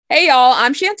Hey y'all,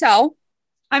 I'm Chantelle,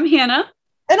 I'm Hannah.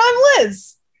 And I'm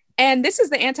Liz. and this is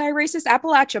the Anti-Racist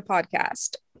Appalachia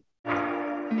podcast.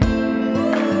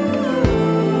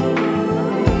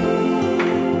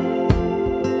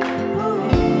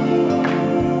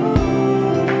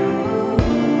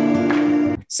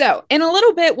 So, in a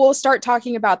little bit, we'll start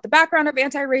talking about the background of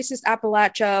Anti-Racist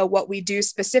Appalachia, what we do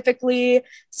specifically,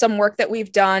 some work that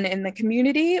we've done in the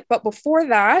community. But before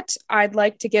that, I'd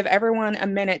like to give everyone a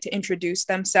minute to introduce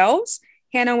themselves.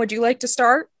 Hannah, would you like to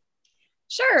start?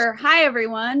 Sure. Hi,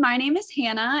 everyone. My name is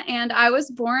Hannah, and I was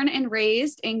born and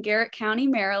raised in Garrett County,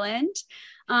 Maryland.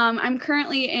 I'm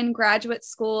currently in graduate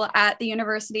school at the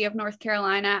University of North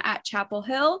Carolina at Chapel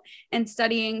Hill and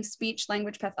studying speech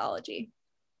language pathology.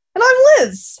 And I'm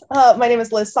Liz. My name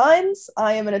is Liz Sines.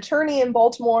 I am an attorney in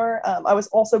Baltimore. I was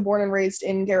also born and raised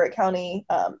in Garrett County,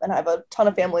 and I have a ton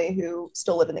of family who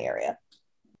still live in the area.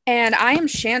 And I am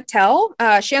Chantelle,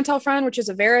 Chantelle Friend, which is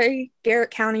a very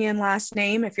Garrett Countyan last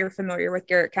name, if you're familiar with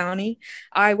Garrett County.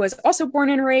 I was also born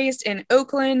and raised in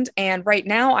Oakland, and right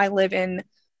now I live in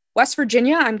West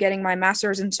Virginia. I'm getting my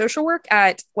master's in social work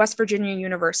at West Virginia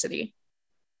University.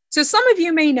 So some of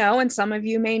you may know and some of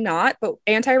you may not, but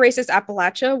Anti-Racist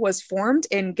Appalachia was formed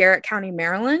in Garrett County,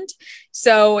 Maryland.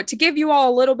 So to give you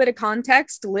all a little bit of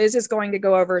context, Liz is going to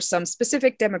go over some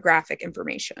specific demographic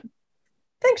information.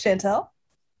 Thanks, Chantelle.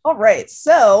 All right,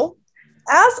 so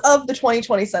as of the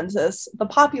 2020 census, the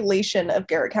population of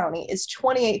Garrett County is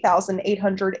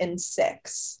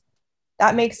 28,806.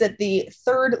 That makes it the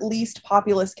third least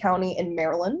populous county in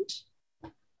Maryland,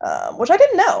 which I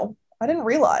didn't know. I didn't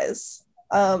realize.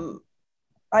 I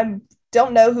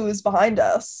don't know who is behind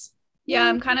us. Yeah,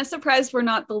 I'm kind of surprised we're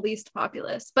not the least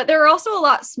populous, but there are also a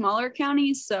lot smaller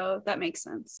counties, so that makes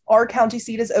sense. Our county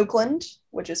seat is Oakland,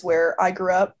 which is where I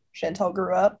grew up. Chantelle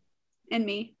grew up. And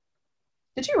me.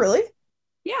 Did you really?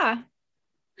 Yeah,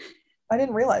 I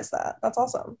didn't realize that. That's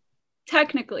awesome.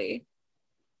 technically.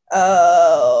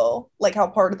 Oh, like how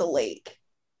part of the lake.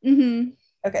 Mm-hmm.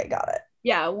 Okay, got it.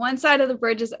 Yeah, one side of the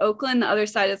bridge is Oakland, the other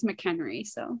side is McHenry,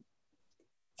 so.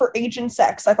 For age and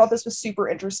sex, I thought this was super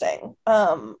interesting.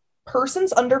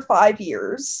 Persons under 5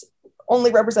 years only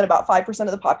represent about 5%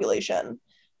 of the population,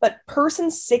 but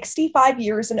persons 65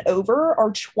 years and over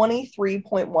are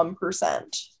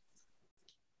 23.1%.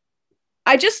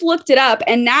 I just looked it up,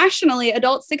 and nationally,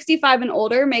 adults 65 and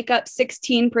older make up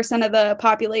 16% of the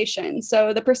population.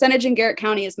 So the percentage in Garrett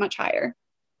County is much higher.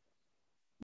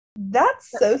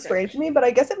 That's so strange to me, but I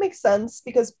guess it makes sense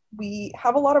because we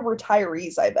have a lot of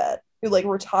retirees, I bet, who like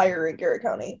retire in Garrett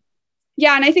County.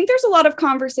 Yeah, and I think there's a lot of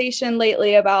conversation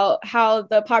lately about how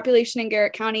the population in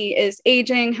Garrett County is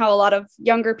aging, how a lot of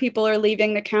younger people are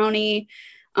leaving the county.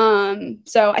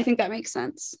 So I think that makes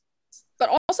sense. But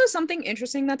also something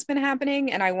interesting that's been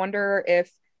happening, and I wonder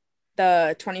if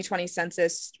the 2020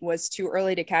 census was too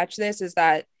early to catch this, is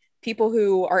that people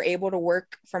who are able to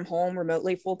work from home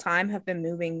remotely full-time have been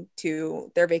moving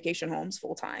to their vacation homes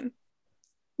full-time.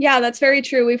 Yeah, that's very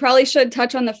true. We probably should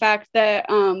touch on the fact that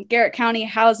Garrett County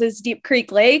houses Deep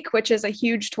Creek Lake, which is a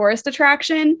huge tourist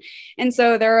attraction. And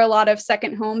so there are a lot of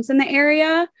second homes in the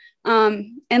area.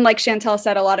 And like Chantelle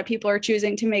said, a lot of people are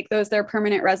choosing to make those their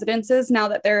permanent residences now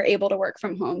that they're able to work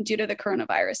from home due to the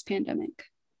coronavirus pandemic.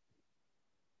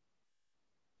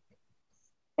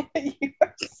 You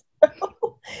are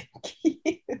so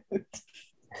cute.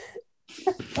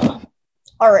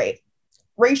 All right.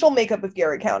 Racial makeup of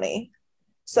Garrett County.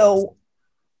 So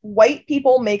white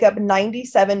people make up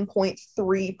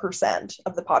 97.3%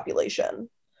 of the population.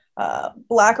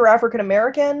 Black or African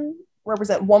American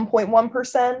represent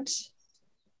 1.1%.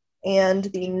 And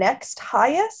the next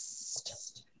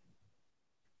highest,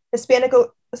 Hispanic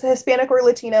or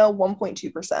Latino,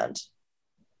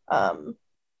 1.2%.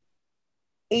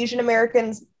 Asian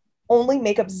Americans only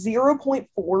make up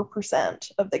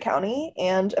 0.4% of the county,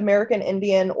 and American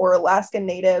Indian or Alaskan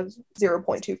Native,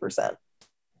 0.2%.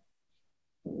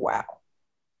 Wow.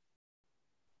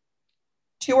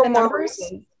 Two or more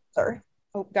races. Sorry.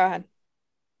 Oh, go ahead. I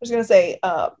was going to say,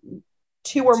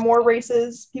 two or more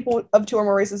races, people of two or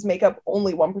more races make up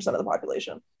only 1% of the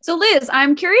population. So Liz,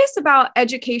 I'm curious about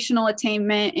educational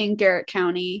attainment in Garrett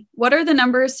County. What are the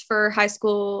numbers for high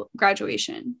school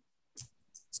graduation?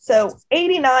 So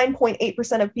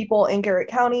 89.8% of people in Garrett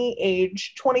County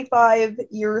age 25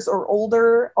 years or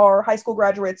older are high school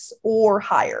graduates or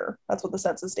higher. That's what the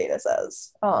census data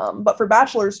says. But for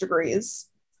bachelor's degrees,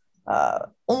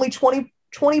 only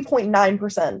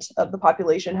 20.9% of the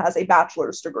population has a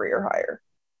bachelor's degree or higher.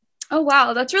 Oh,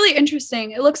 wow. That's really interesting.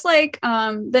 It looks like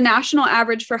the national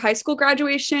average for high school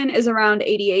graduation is around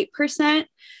 88%.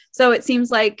 So it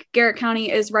seems like Garrett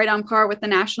County is right on par with the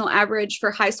national average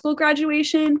for high school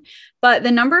graduation, but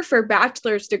the number for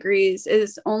bachelor's degrees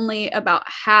is only about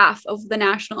half of the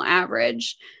national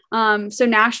average. So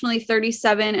nationally,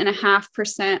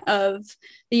 37.5% of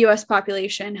the US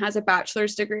population has a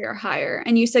bachelor's degree or higher.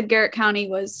 And you said Garrett County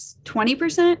was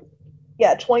 20%?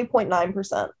 Yeah,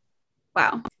 20.9%.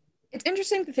 Wow. It's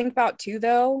interesting to think about too,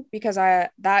 though, because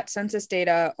that census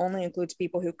data only includes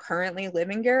people who currently live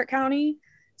in Garrett County.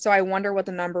 So I wonder what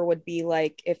the number would be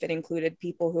like if it included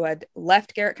people who had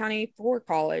left Garrett County for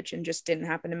college and just didn't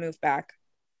happen to move back.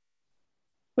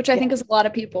 Which I think is a lot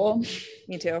of people.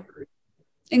 Me too.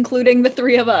 Including the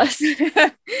three of us.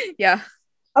 Yeah.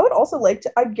 I would also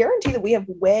I guarantee that we have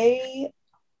way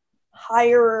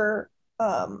higher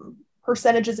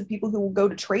percentages of people who will go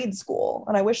to trade school.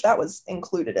 And I wish that was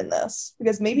included in this,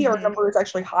 because maybe our number is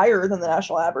actually higher than the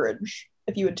national average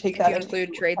if you would take that. If you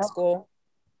include trade school.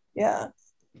 Yeah.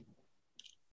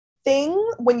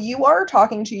 When you are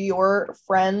talking to your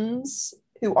friends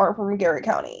who aren't from Garrett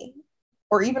County,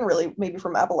 or even really maybe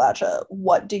from Appalachia,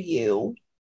 what do you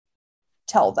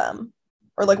tell them?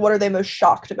 Or like, what are they most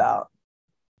shocked about?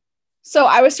 So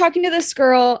I was talking to this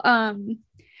girl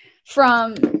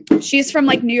she's from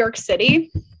like New York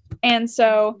City. And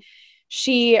so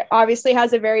she obviously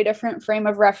has a very different frame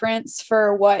of reference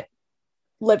for what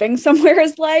living somewhere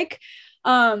is like.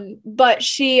 But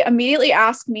she immediately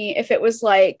asked me if it was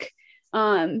like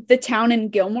the town in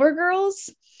Gilmore Girls,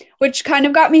 which kind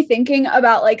of got me thinking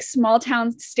about like small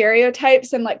town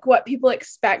stereotypes and like what people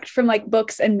expect from like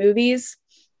books and movies.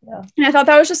 Yeah. And I thought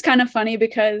that was just kind of funny,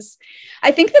 because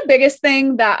I think the biggest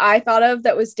thing that I thought of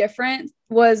that was different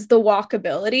was the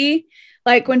walkability.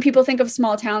 Like when people think of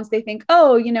small towns, they think,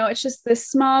 oh, it's just this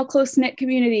small, close-knit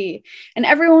community and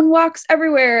everyone walks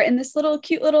everywhere in this little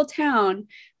cute little town.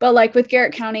 But like with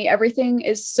Garrett County, everything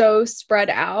is so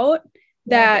spread out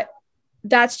that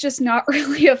that's just not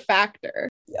really a factor.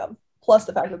 Yeah. Plus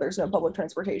the fact that there's no public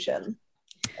transportation.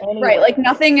 Anyway. Right. Like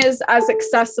nothing is as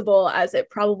accessible as it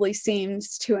probably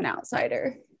seems to an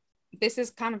outsider. This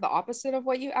is kind of the opposite of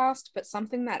what you asked, but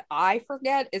something that I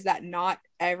forget is that not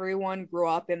everyone grew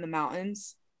up in the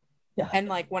mountains. Yeah. And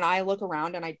like when I look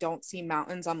around and I don't see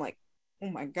mountains, I'm like, oh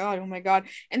my God.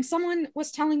 And someone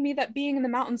was telling me that being in the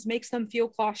mountains makes them feel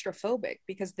claustrophobic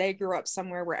because they grew up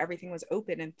somewhere where everything was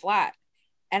open and flat.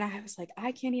 And I was like,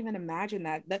 I can't even imagine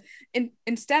that.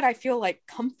 Instead, I feel like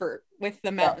comfort with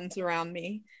the mountains around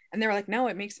me. And they were like, no,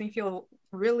 it makes me feel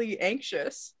really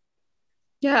anxious.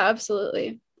 Yeah,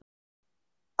 absolutely.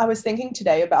 I was thinking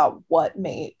today about what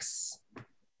makes,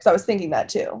 because I was thinking that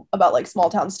too, about like small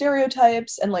town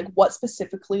stereotypes and like what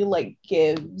specifically like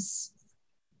gives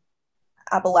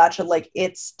Appalachia like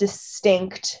its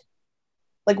distinct,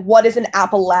 like what is an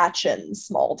Appalachian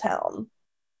small town?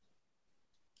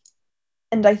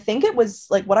 And I think it was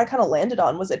like what I kind of landed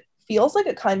on was it feels like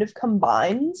it kind of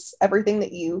combines everything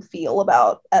that you feel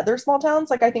about other small towns.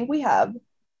 Like I think we have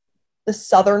the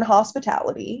Southern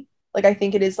hospitality. Like I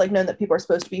think it is like known that people are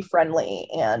supposed to be friendly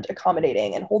and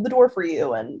accommodating and hold the door for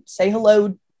you and say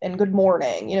hello and good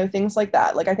morning, things like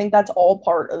that. Like I think that's all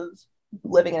part of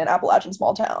living in an Appalachian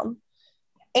small town.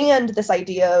 And this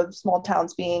idea of small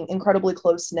towns being incredibly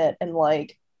close-knit, and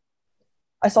like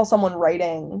I saw someone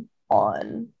writing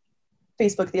on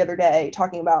Facebook the other day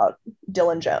talking about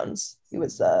Dylan Jones. He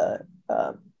was at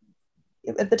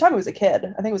the time he was a kid.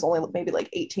 I think it was only maybe like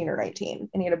 18 or 19,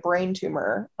 and he had a brain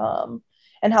tumor.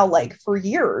 And how like for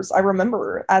years, I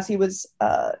remember as he was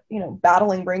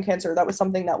battling brain cancer, that was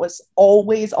something that was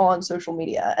always on social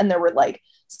media, and there were like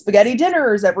spaghetti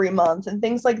dinners every month and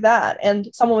things like that. And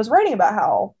someone was writing about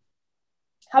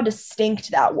how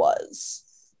distinct that was,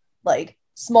 like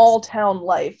small town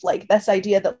life, like this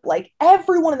idea that like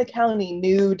everyone in the county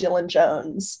knew Dylan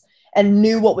Jones and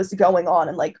knew what was going on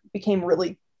and like became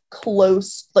really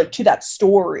close like to that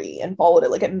story and followed it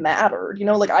like it mattered,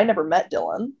 like I never met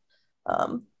Dylan,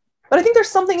 but I think there's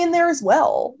something in there as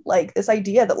well, like this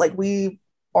idea that like we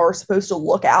are supposed to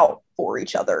look out for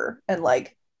each other, and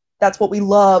like that's what we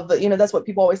love, that's what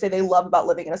people always say they love about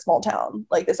living in a small town,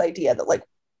 like this idea that like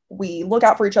we look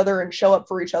out for each other and show up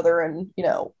for each other and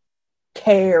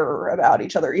care about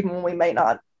each other even when we may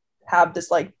not have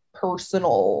this like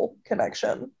personal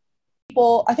connection.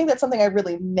 I think that's something I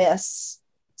really miss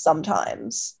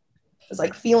sometimes, is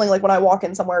like feeling like when I walk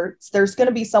in somewhere there's going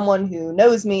to be someone who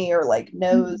knows me or like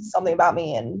knows something about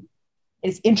me and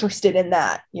is interested in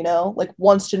that, like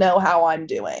wants to know how I'm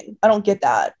doing. I don't get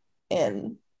that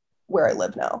in where I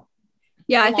live now.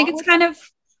 Yeah, I think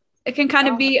it can kind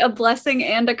of be a blessing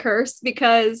and a curse,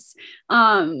 because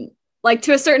like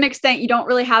to a certain extent, you don't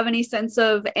really have any sense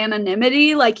of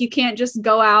anonymity. Like you can't just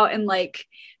go out and like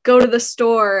go to the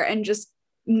store and just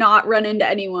not run into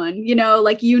anyone, you know,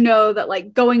 like, you know, that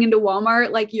like going into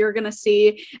Walmart, like you're going to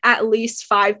see at least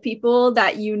 5 people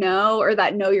that you know, or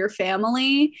that know your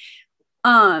family.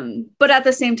 But at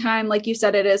the same time, like you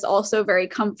said, it is also very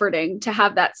comforting to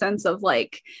have that sense of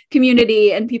like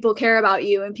community, and people care about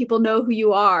you and people know who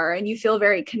you are and you feel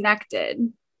very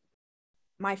connected.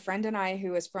 My friend and I,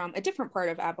 who is from a different part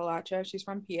of Appalachia, she's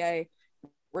from PA,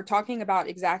 we're talking about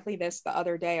exactly this the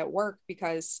other day at work,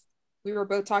 because we were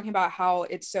both talking about how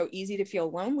it's so easy to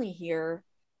feel lonely here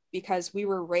because we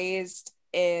were raised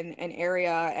in an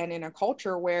area and in a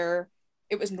culture where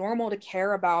it was normal to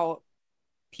care about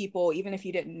people even if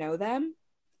you didn't know them.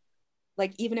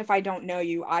 Like, even if I don't know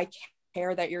you, I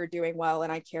care that you're doing well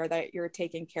and I care that you're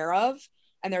taken care of.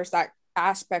 And there's that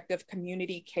aspect of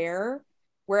community care.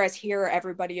 Whereas here,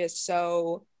 everybody is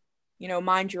so, you know,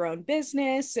 mind your own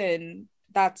business and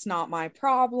that's not my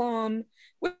problem,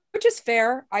 which is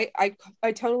fair. I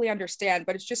totally understand,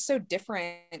 but it's just so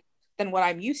different than what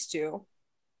I'm used to.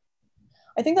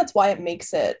 I think that's why it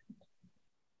makes it,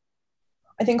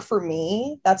 I think for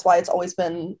me, that's why it's always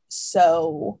been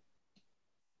so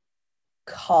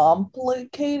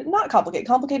complicated. Not complicated.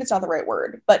 Complicated is not the right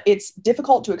word, but it's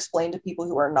difficult to explain to people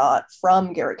who are not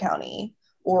from Garrett County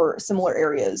or similar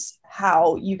areas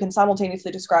how you can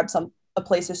simultaneously describe a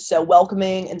place is so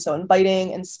welcoming and so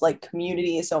inviting and like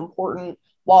community is so important,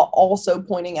 while also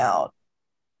pointing out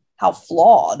how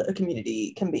flawed a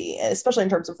community can be, especially in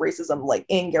terms of racism, like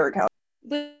in Garrett County.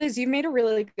 Liz, you made a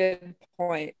really good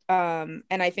point. And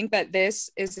I think that this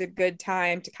is a good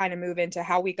time to kind of move into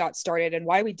how we got started and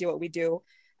why we do what we do.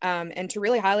 And to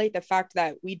really highlight the fact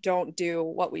that we don't do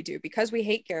what we do because we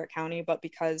hate Garrett County, but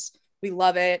because we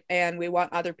love it and we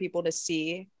want other people to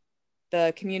see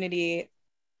the community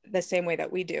the same way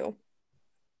that we do.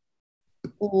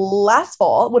 Last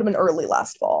fall, it would have been early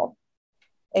last fall,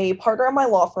 a partner at my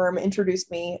law firm introduced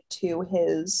me to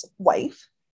his wife,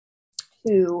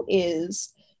 who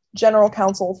is general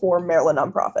counsel for Maryland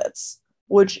Nonprofits,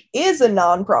 which is a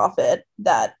nonprofit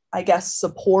that I guess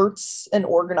supports and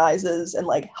organizes and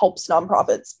like helps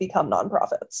nonprofits become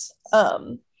nonprofits.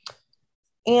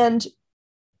 And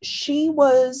she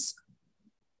was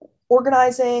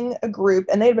organizing a group,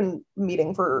 and they'd been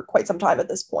meeting for quite some time at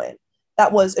this point,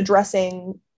 that was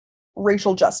addressing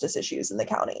racial justice issues in the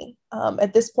county.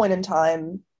 At this point in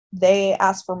time, they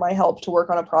asked for my help to work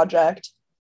on a project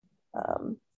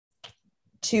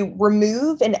to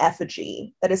remove an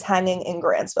effigy that is hanging in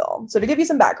Grantsville. So to give you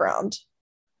some background,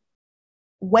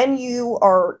 when you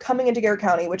are coming into Garrett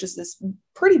County, which is this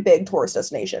pretty big tourist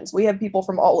destination, so we have people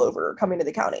from all over coming to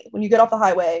the county. When you get off the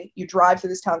highway, you drive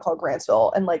through this town called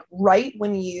Grantsville, and like right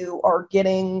when you are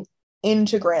getting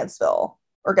into Grantsville,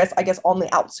 or I guess on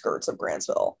the outskirts of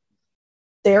Grantsville,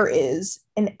 there is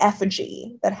an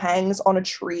effigy that hangs on a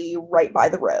tree right by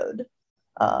the road.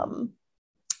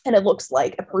 And it looks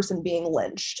like a person being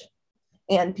lynched.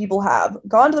 And people have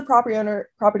gone to the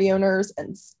property owners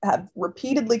and have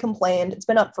repeatedly complained. It's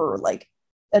been up for like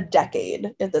a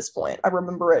decade at this point. I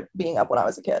remember it being up when I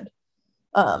was a kid.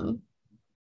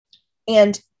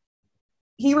 And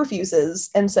he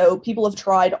refuses. And so people have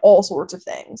tried all sorts of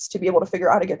things to be able to figure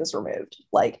out how to get this removed,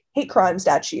 like hate crime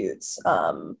statutes,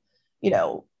 you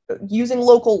know, using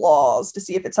local laws to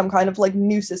see if it's some kind of like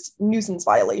nuisance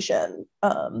violation.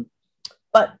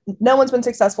 But no one's been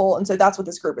successful. And so that's what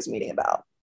this group is meeting about.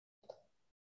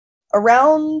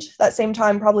 Around that same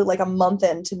time, probably like a month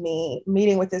into me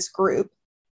meeting with this group,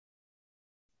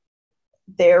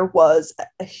 there was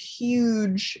a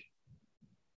huge,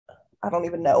 I don't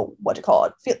even know what to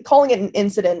call it. Calling it an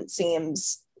incident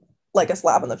seems like a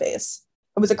slap in the face.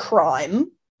 It was a crime.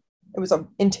 It was an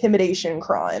intimidation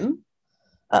crime.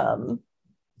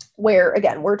 Where,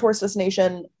 again, we're a tourist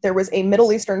destination. There was a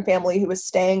Middle Eastern family who was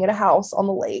staying at a house on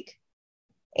the lake,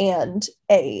 and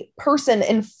a person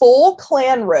in full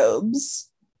Klan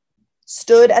robes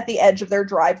stood at the edge of their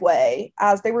driveway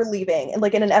as they were leaving, and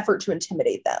like in an effort to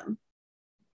intimidate them.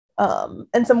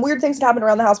 And some weird things had happened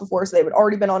around the house before, so they had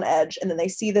already been on edge, and then they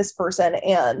see this person,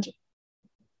 and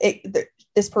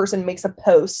this person makes a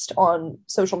post on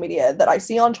social media that I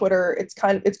see on Twitter.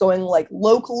 It's going like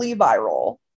locally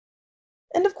viral.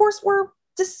 And of course, we're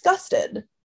disgusted.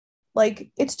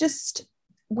 Like, it's just,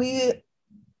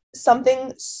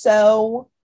 something so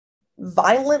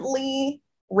violently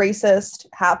racist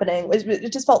happening.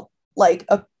 It just felt like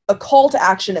a call to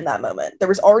action in that moment. There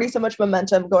was already so much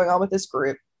momentum going on with this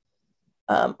group.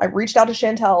 I reached out to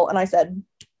Chantelle and I said,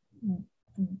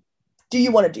 do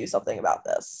you want to do something about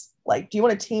this? Like, do you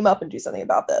want to team up and do something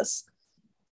about this?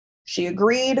 She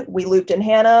agreed. We looped in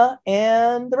Hannah,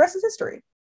 and the rest is history.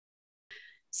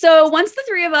 So once the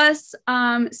three of us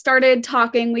started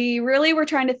talking, we really were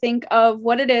trying to think of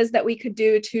what it is that we could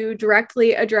do to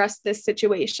directly address this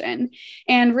situation.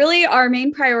 And really our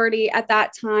main priority at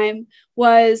that time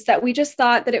was that we just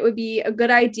thought that it would be a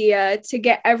good idea to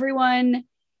get everyone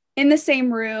in the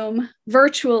same room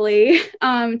virtually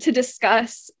to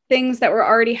discuss things that were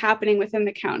already happening within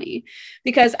the county.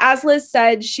 Because as Liz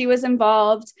said, she was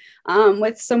involved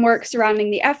with some work surrounding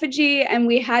the effigy, and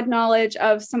we had knowledge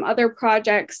of some other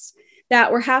projects that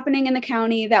were happening in the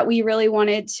county that we really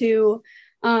wanted to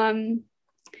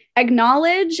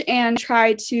acknowledge and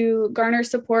try to garner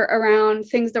support around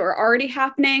things that were already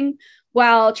happening,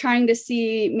 while trying to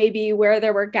see maybe where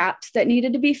there were gaps that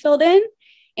needed to be filled in.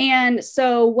 And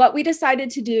so what we decided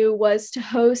to do was to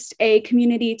host a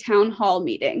community town hall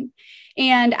meeting.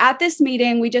 And at this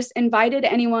meeting, we just invited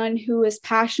anyone who was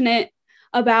passionate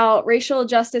about racial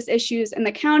justice issues in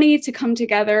the county to come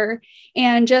together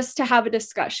and just to have a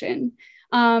discussion.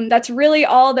 That's really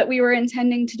all that we were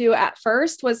intending to do at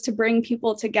first, was to bring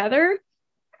people together.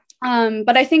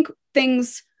 But I think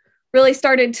things really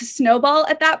started to snowball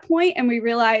at that point, and we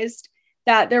realized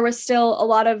that there was still a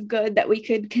lot of good that we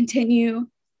could continue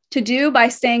to do by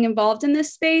staying involved in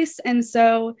this space. And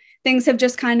so things have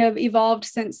just kind of evolved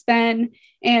since then,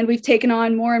 and we've taken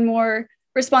on more and more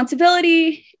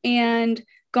responsibility and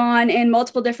gone in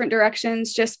multiple different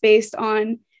directions just based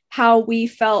on how we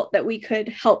felt that we could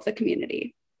help the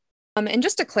community. And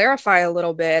just to clarify a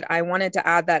little bit, I wanted to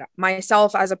add that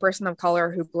myself, as a person of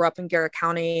color who grew up in Garrett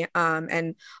County,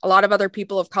 and a lot of other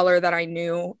people of color that I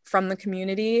knew from the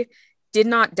community, did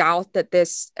not doubt that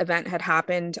this event had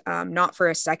happened, not for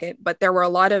a second, but there were a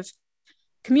lot of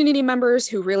community members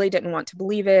who really didn't want to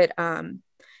believe it. And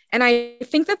I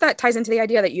think that that ties into the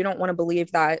idea that you don't want to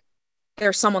believe that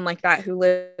there's someone like that who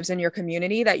lives in your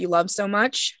community that you love so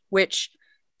much, which,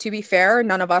 to be fair,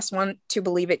 none of us want to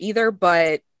believe it either,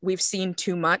 but we've seen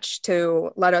too much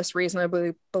to let us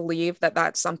reasonably believe that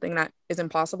that's something that is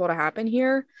impossible to happen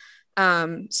here.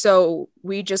 So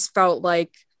we just felt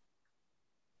like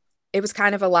it was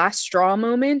kind of a last straw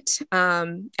moment.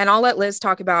 And I'll let Liz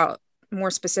talk about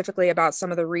more specifically about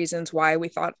some of the reasons why we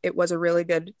thought it was a really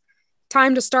good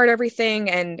time to start everything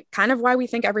and kind of why we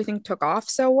think everything took off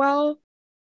so well.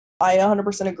 I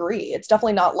 100% agree. It's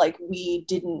definitely not like we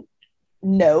didn't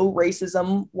know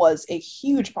racism was a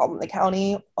huge problem in the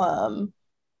county. And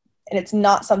it's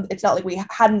not like we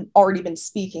hadn't already been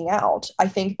speaking out. I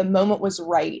think the moment was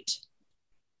right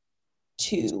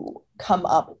to come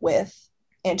up with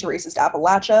Anti-Racist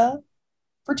Appalachia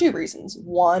for two reasons.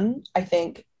 One, I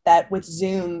think that with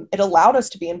Zoom, it allowed us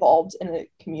to be involved in a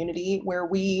community where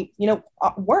we,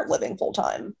 weren't living full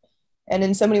time. And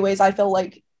in so many ways, I feel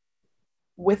like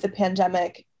with the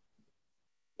pandemic,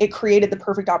 it created the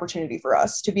perfect opportunity for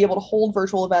us to be able to hold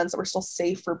virtual events that were still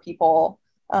safe for people.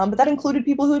 But that included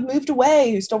people who had moved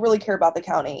away, who still really care about the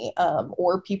county,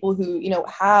 or people who,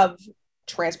 have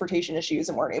transportation issues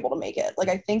and weren't able to make it. Like,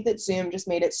 I think that Zoom just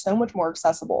made it so much more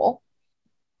accessible.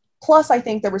 Plus, I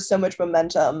think there was so much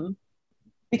momentum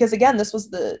because, again, this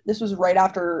was right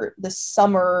after the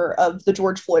summer of the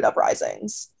George Floyd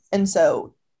uprisings. And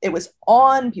so it was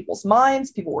on people's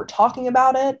minds. People were talking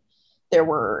about it. There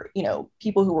were,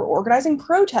 people who were organizing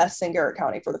protests in Garrett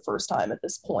County for the first time at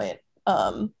this point.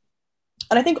 And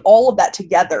I think all of that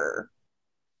together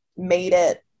made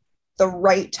it the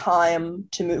right time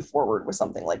to move forward with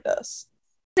something like this.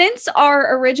 Since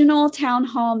our original town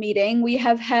hall meeting, we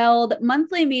have held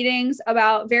monthly meetings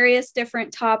about various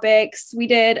different topics. We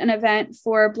did an event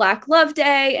for Black Love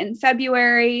Day in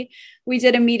February. We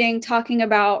did a meeting talking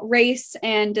about race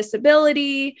and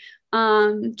disability,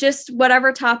 just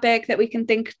whatever topic that we can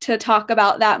think to talk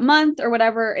about that month or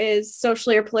whatever is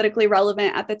socially or politically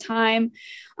relevant at the time.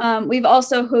 We've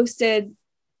also hosted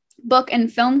book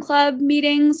and film club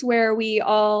meetings where we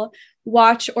all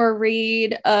watch or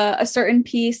read a certain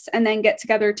piece and then get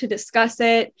together to discuss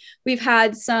it. We've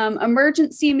had some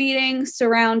emergency meetings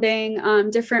surrounding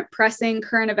different pressing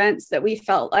current events that we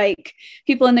felt like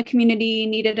people in the community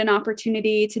needed an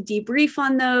opportunity to debrief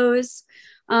on those.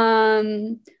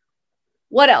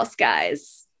 What else,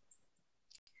 guys?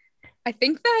 I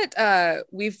think that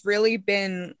we've really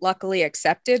been luckily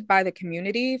accepted by the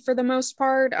community for the most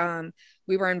part.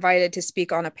 We were invited to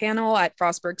speak on a panel at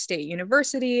Frostburg State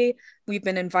University. We've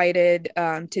been invited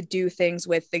to do things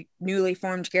with the newly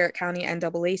formed Garrett County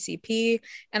NAACP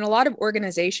and a lot of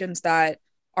organizations that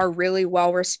are really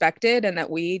well respected and that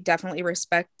we definitely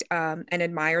respect and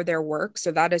admire their work.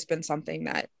 So that has been something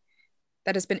that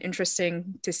has been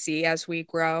interesting to see as we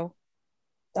grow.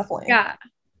 Definitely. Yeah.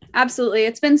 Absolutely.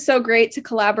 It's been so great to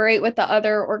collaborate with the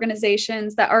other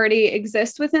organizations that already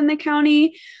exist within the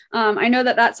county. I know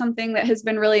that that's something that has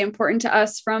been really important to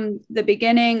us from the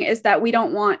beginning, is that we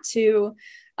don't want to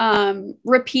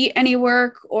repeat any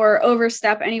work or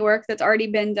overstep any work that's already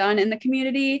been done in the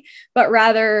community, but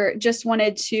rather just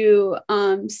wanted to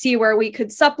see where we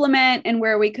could supplement and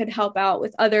where we could help out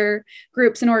with other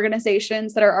groups and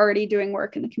organizations that are already doing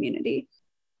work in the community.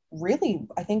 Really,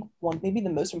 I think maybe the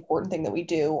most important thing that we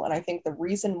do, and I think the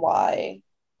reason why,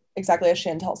 exactly as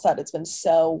Chantelle said, it's been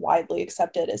so widely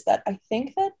accepted, is that I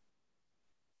think that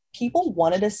people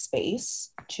wanted a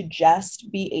space to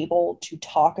just be able to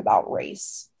talk about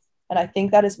race. And I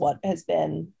think that is what has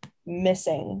been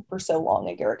missing for so long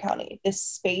in Garrett County. This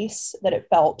space that it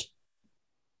felt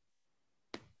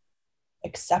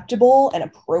acceptable and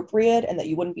appropriate, and that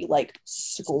you wouldn't be like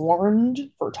scorned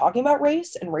for talking about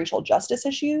race and racial justice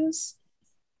issues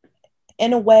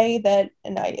in a way that,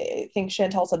 and I think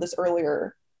Chantelle said this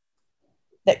earlier,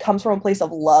 that comes from a place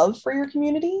of love for your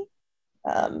community,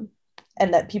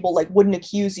 and that people like wouldn't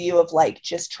accuse you of like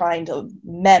just trying to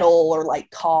meddle or like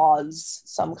cause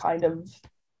some kind of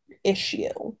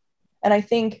issue. And I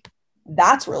think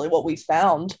that's really what we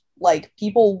found. Like,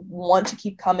 people want to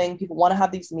keep coming, people want to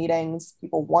have these meetings,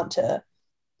 people want to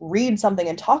read something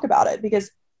and talk about it, because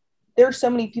there are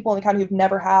so many people in the county who've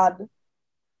never had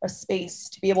a space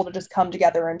to be able to just come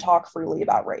together and talk freely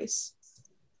about race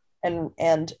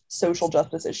and social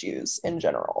justice issues in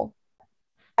general.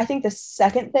 I think the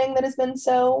second thing that has been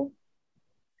so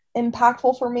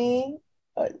impactful for me,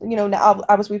 now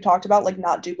as we've talked about, like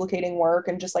not duplicating work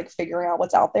and just like figuring out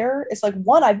what's out there, it's like,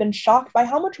 one, I've been shocked by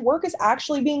how much work is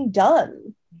actually being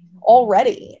done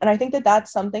already. And I think that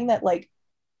that's something that like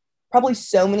probably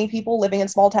so many people living in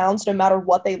small towns, no matter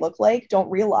what they look like, don't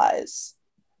realize.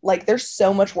 Like, there's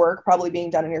so much work probably being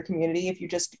done in your community if you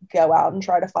just go out and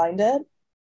try to find it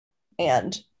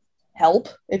and help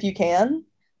if you can.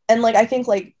 And like, I think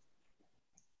like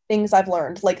things I've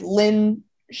learned, like Lynn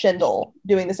Schindel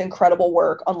doing this incredible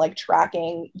work on like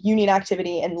tracking union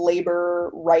activity and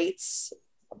labor rights,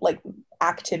 like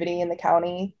activity in the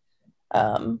county,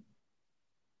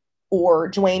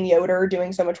 or Dwayne Yoder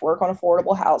doing so much work on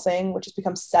affordable housing, which has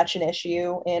become such an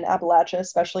issue in Appalachia,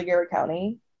 especially Garrett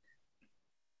County.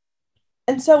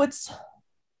 And so it's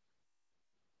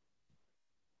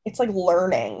like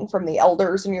learning from the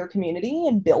elders in your community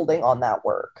and building on that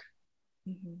work.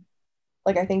 Mm-hmm.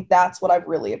 Like, I think that's what I've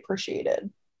really appreciated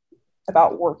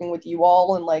about working with you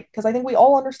all. And like, because I think we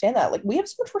all understand that, like, we have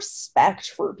so much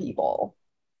respect for people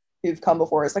who've come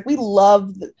before us. Like, we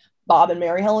love Bob and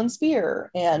Mary Helen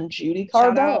Spear and Judy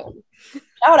Carbone.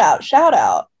 Shout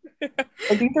out.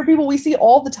 Like, these are people we see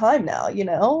all the time now,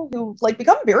 who like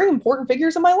become very important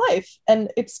figures in my life. And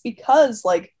it's because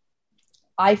like,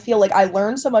 I feel like I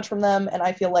learned so much from them, and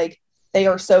I feel like they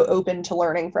are so open to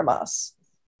learning from us.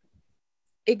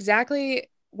 Exactly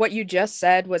what you just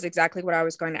said was exactly what I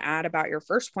was going to add about your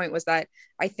first point, was that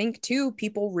I think too,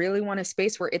 people really want a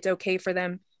space where it's okay for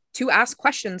them to ask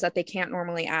questions that they can't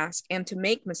normally ask and to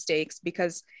make mistakes,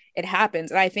 because it happens.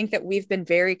 And I think that we've been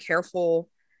very careful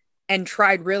and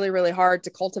tried really, really hard to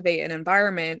cultivate an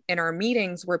environment in our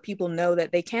meetings where people know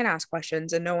that they can ask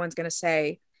questions and no one's going to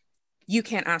say, you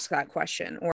can't ask that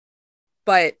question.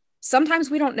 But sometimes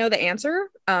we don't know the answer,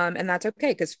 and that's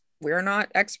okay, because we're not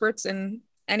experts in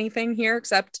anything here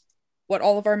except what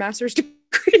all of our master's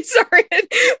degrees are in.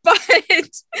 But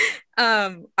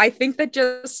I think that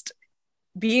just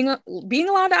being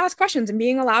allowed to ask questions and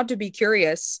being allowed to be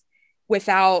curious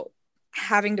without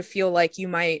having to feel like you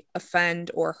might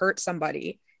offend or hurt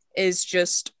somebody is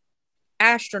just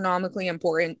astronomically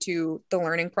important to the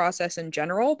learning process in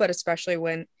general, but especially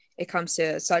when it comes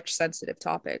to such sensitive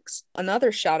topics.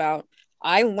 Another shout out,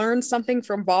 I learned something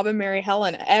from Bob and Mary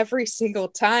Helen every single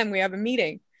time we have a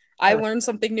meeting. I learned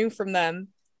something new from them.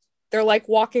 They're like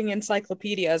walking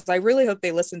encyclopedias. I really hope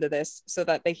they listen to this so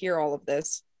that they hear all of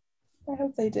this. I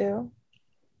hope they do.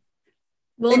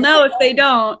 We'll know if they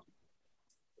don't.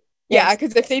 Yeah,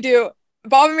 because if they do,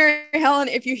 Bob and Mary Helen,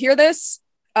 if you hear this,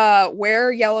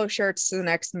 wear yellow shirts to the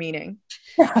next meeting.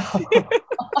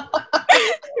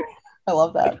 I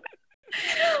love that.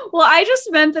 Well, I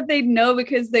just meant that they'd know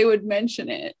because they would mention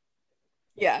it.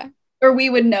 Yeah. Or we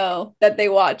would know that they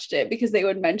watched it because they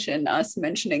would mention us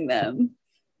mentioning them.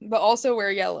 But also wear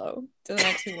yellow to the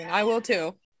next meeting. I will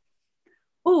too.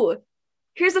 Ooh,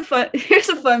 here's a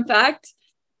fun fact.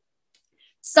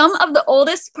 Some of the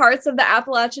oldest parts of the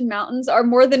Appalachian Mountains are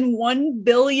more than 1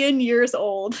 billion years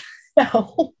old.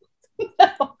 No.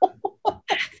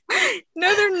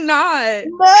 No, they're not.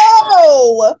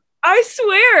 No. I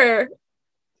swear.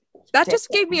 That just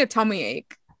gave me a tummy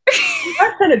ache.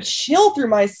 That sent a chill through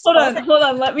my spine. Hold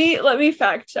on. Let me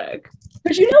fact check.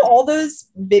 Because you know all those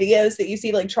videos that you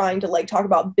see like trying to like talk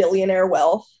about billionaire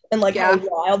wealth and like how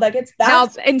wild that gets? Now,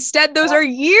 instead, those are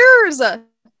years.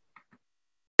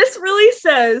 This really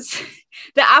says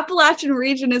the Appalachian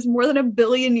region is more than 1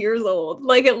 billion years old.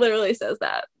 Like, it literally says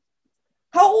that.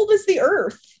 How old is the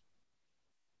Earth?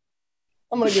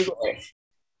 I'm gonna Google it.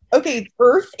 Okay,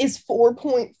 Earth is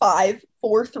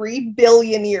 4.543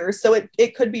 billion years, so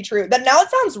it could be true. That now it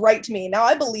sounds right to me. Now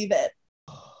I believe it.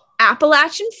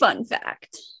 Appalachian fun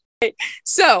fact.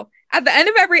 So at the end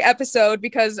of every episode,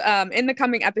 because in the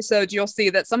coming episodes, you'll see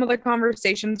that some of the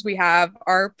conversations we have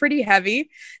are pretty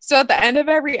heavy. So at the end of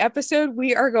every episode,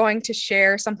 we are going to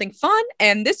share something fun.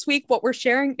 And this week, what we're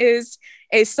sharing is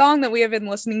a song that we have been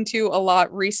listening to a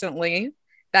lot recently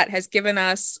that has given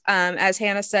us, as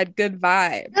Hannah said, good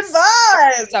vibes. Good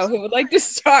vibes! So who would like to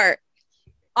start?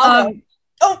 Oh,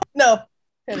 no.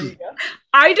 There you go.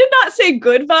 I did not say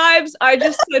good vibes. I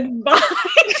just said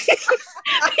vibes.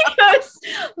 Because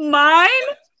mine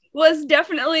was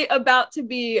definitely about to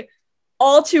be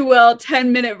all too well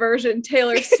 10-minute version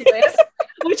Taylor Swift,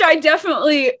 which I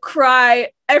definitely cry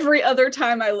every other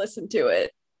time I listen to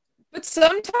it. But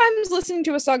sometimes listening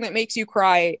to a song that makes you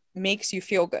cry makes you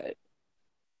feel good.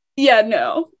 Yeah,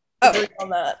 no. Oh, on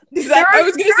that. I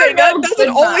was going to say, that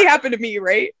doesn't only happen to me,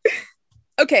 right?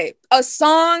 Okay, a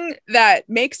song that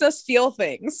makes us feel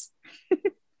things.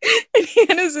 And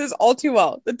Hannah's is All Too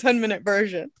Well, the 10-minute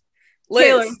version. Liz.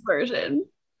 Taylor's version.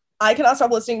 I cannot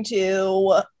stop listening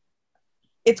to,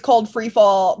 it's called Free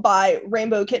Fall by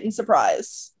Rainbow Kitten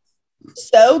Surprise.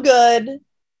 So good.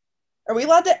 Are we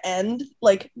allowed to end?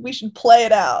 Like, we should play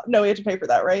it out. No, we have to pay for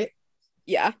that, right?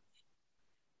 Yeah.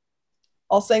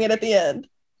 I'll sing it at the end.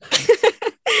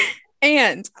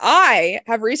 And I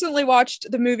have recently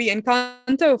watched the movie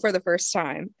Encanto for the first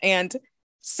time, and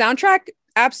soundtrack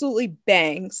absolutely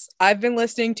bangs. I've been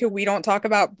listening to We Don't Talk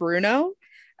About Bruno.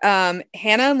 Hannah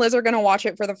and Liz are going to watch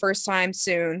it for the first time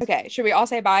soon. Okay, should we all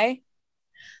say bye?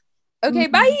 Okay,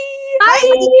 bye!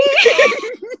 Bye!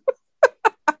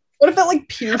 What if it like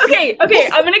pierces? Okay,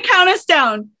 I'm going to count us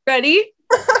down. Ready?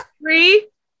 3,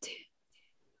 2,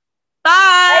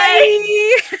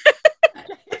 bye!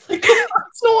 It's like a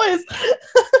noise.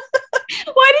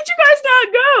 Why did you guys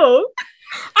not go?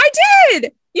 I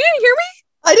did! You didn't hear me?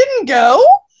 I didn't go.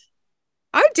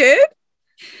 I did.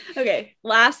 Okay,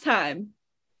 last time.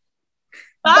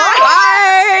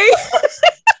 Bye!